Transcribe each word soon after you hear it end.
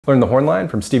Learn the horn line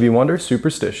from Stevie Wonder's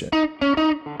Superstition.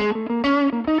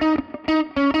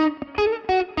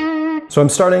 So I'm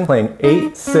starting playing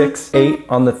 8, 6, 8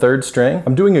 on the 3rd string.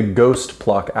 I'm doing a ghost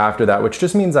pluck after that, which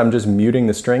just means I'm just muting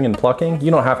the string and plucking. You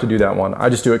don't have to do that one. I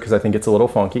just do it because I think it's a little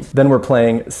funky. Then we're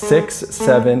playing 6,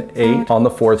 7, 8 on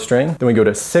the 4th string. Then we go to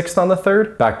 6th on the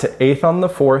 3rd, back to 8th on the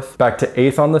 4th, back to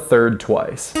 8th on the 3rd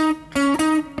twice.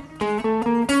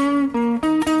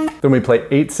 Then we play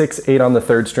 8, 6, 8 on the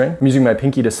 3rd string. I'm using my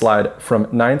pinky to slide from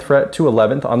 9th fret to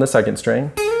 11th on the 2nd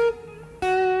string.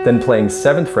 Then playing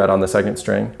 7th fret on the 2nd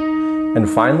string. And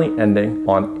finally ending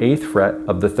on 8th fret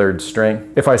of the 3rd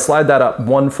string. If I slide that up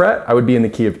 1 fret, I would be in the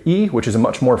key of E, which is a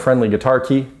much more friendly guitar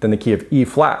key than the key of E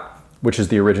flat, which is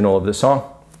the original of the song.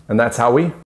 And that's how we